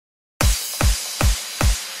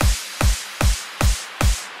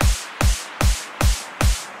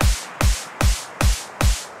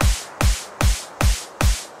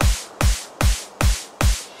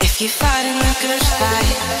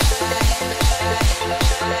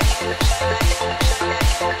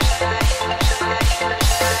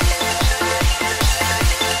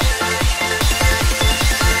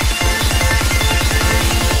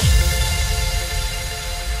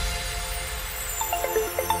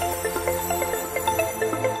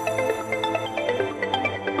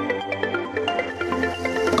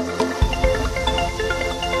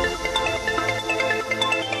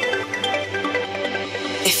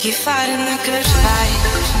If you're fighting the good fight,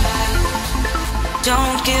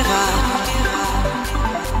 don't give up.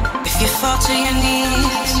 If you fall to your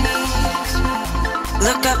knees,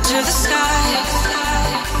 look up to the sky.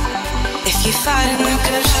 If you're fighting the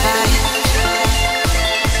good fight,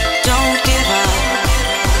 don't give up.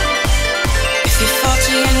 If you fall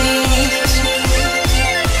to your knees,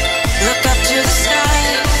 look up to the sky.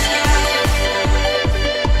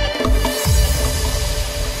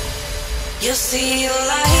 You'll see the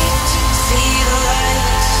light, see the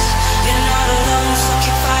light. You're not alone, so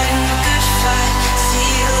keep fighting the good fight.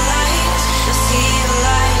 See the light, you'll see the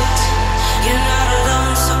light. You're not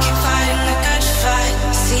alone, so keep fighting the good fight.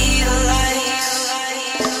 See the light.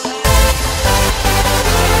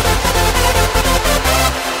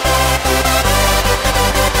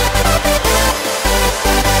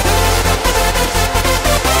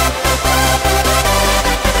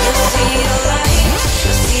 You'll see the light,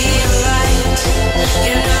 you'll see the light.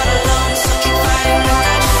 You're not alone, so keep fighting the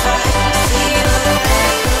good fight. See the light.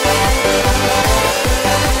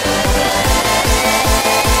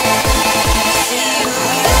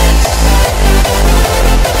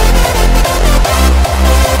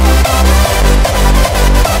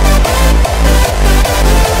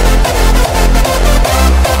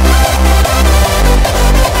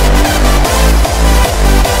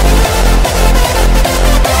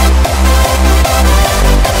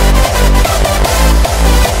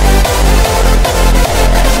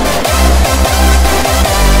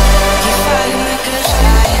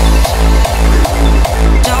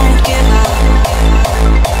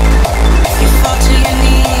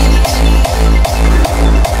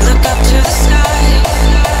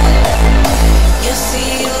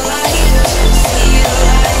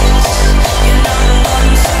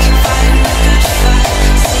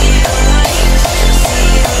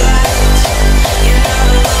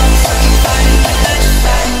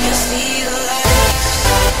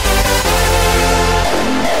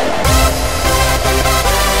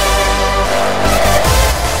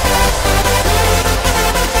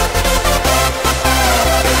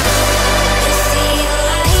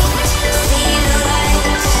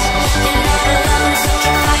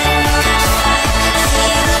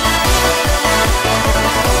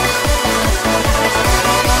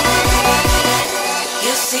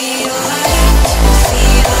 See the light.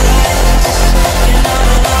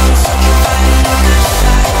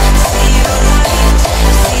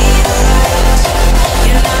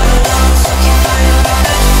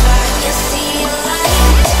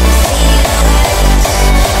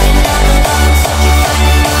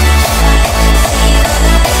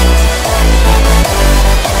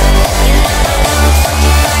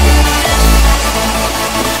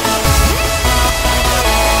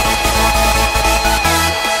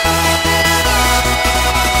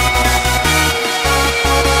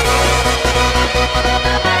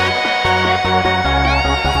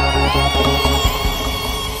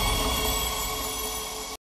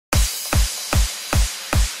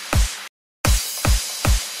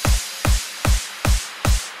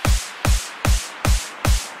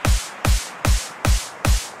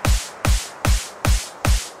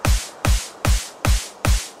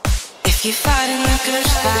 You're fighting the good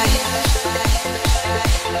fight.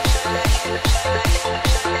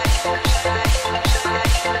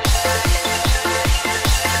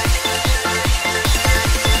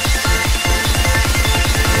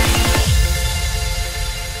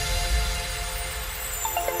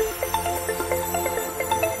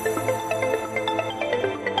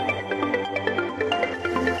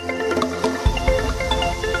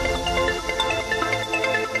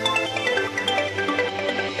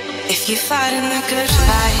 If you're fighting the good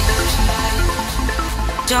fight,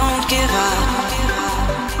 don't give up.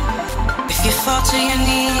 If you fall to your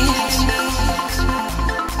knees,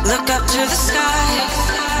 look up to the sky.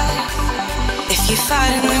 If you're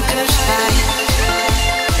fighting the good fight,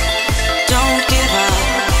 don't give up.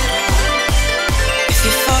 If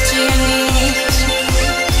you fall to your knees,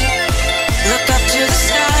 look up to the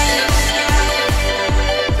sky.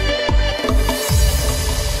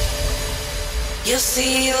 You'll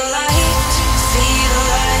see the light, see the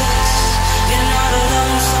light. You're not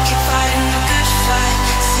alone, so keep fighting the good fight.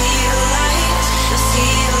 See the light, you'll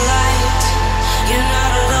see the light. You're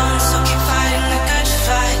not alone, so keep fighting the good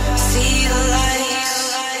fight. See the light.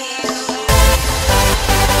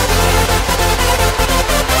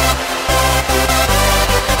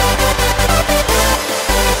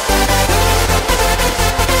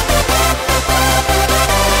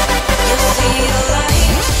 You'll see the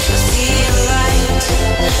light, you'll see the light.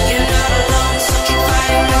 You're not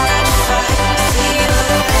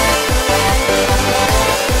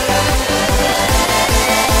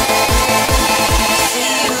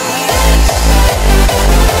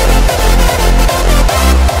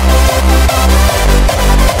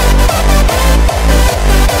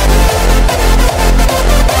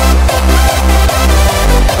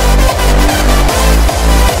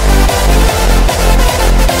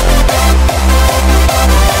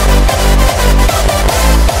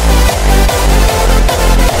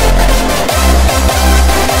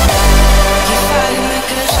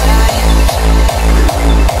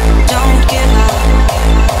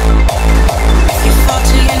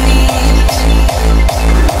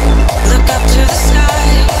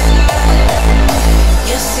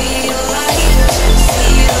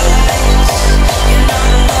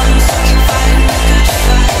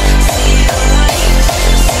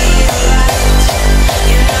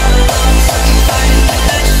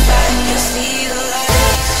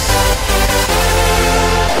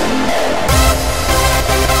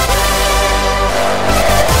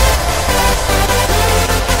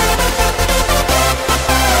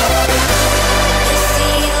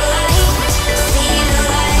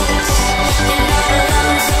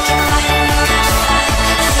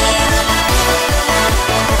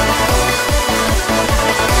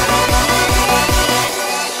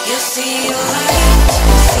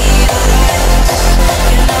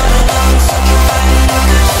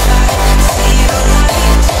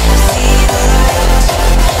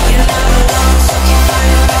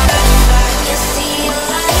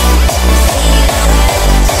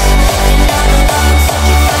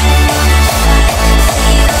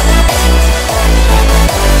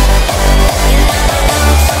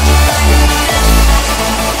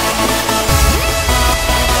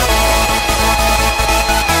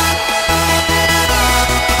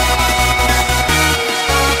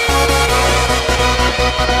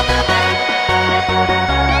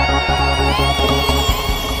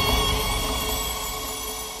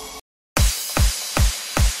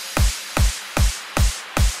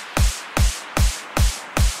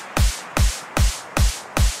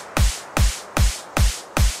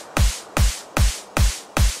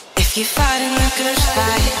If you fight in the good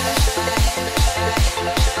fight,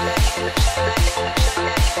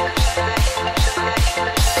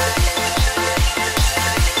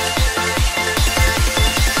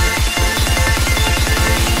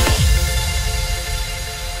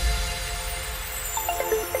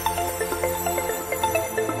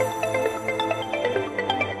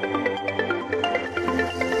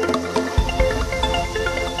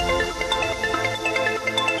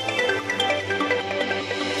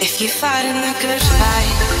 if you fight in the good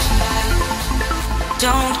fight,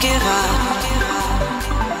 don't give up.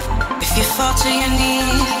 If you fall to your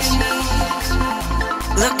knees,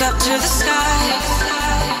 look up to the sky.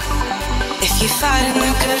 If you fight in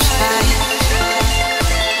the good fight,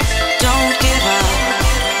 don't give up.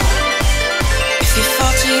 If you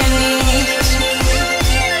fall to your knees,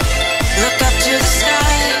 look up to the sky.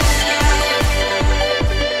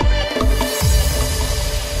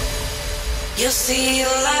 You'll see the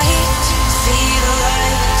light, see the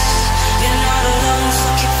light. You're not alone, so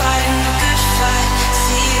keep fighting the good fight.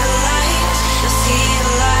 See the light, you'll see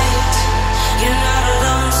the light. You're not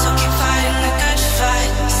alone, so keep fighting the good fight.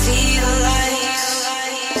 See the light.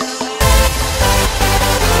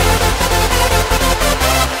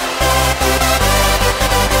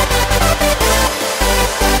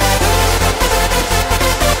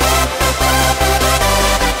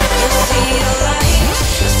 You'll see the light,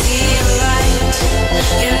 you'll see the light.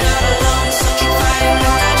 You're not alone, so keep fighting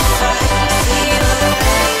the good fight. See the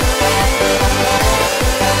light.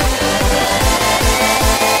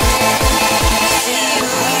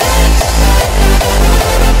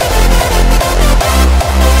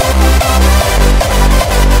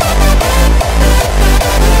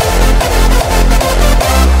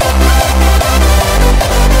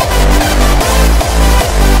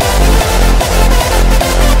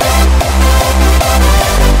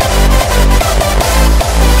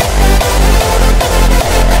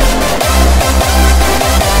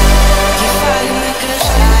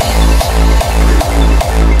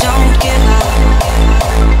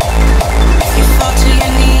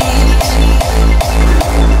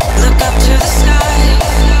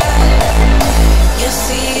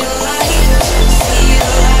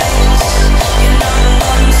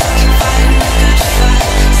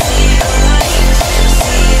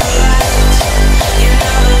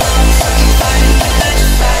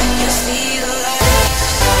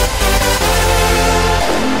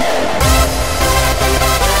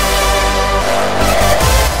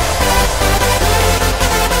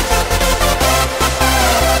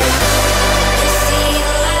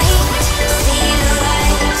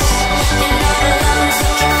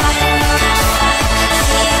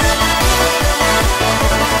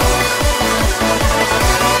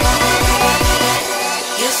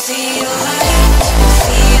 See the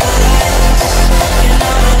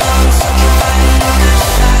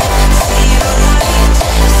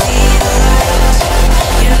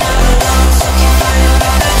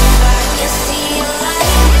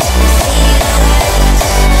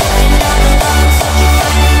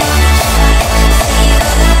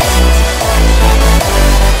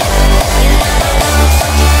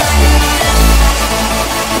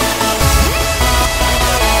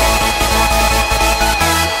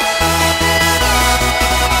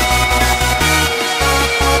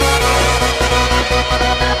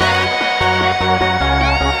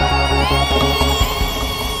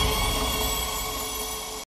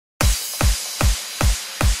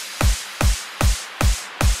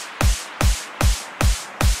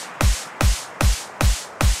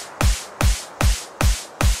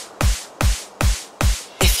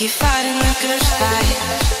you fight in the good fight.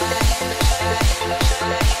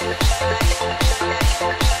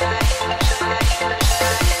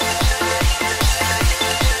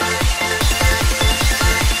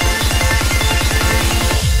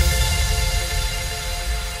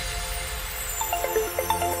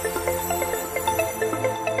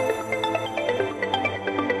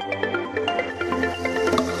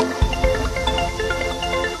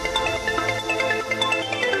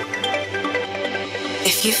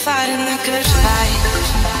 If you fight in the good fight,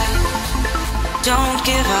 don't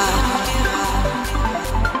give up.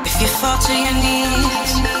 If you fall to your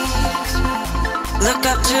knees, look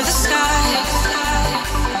up to the sky.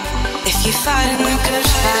 If you fight in the good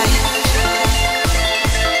fight,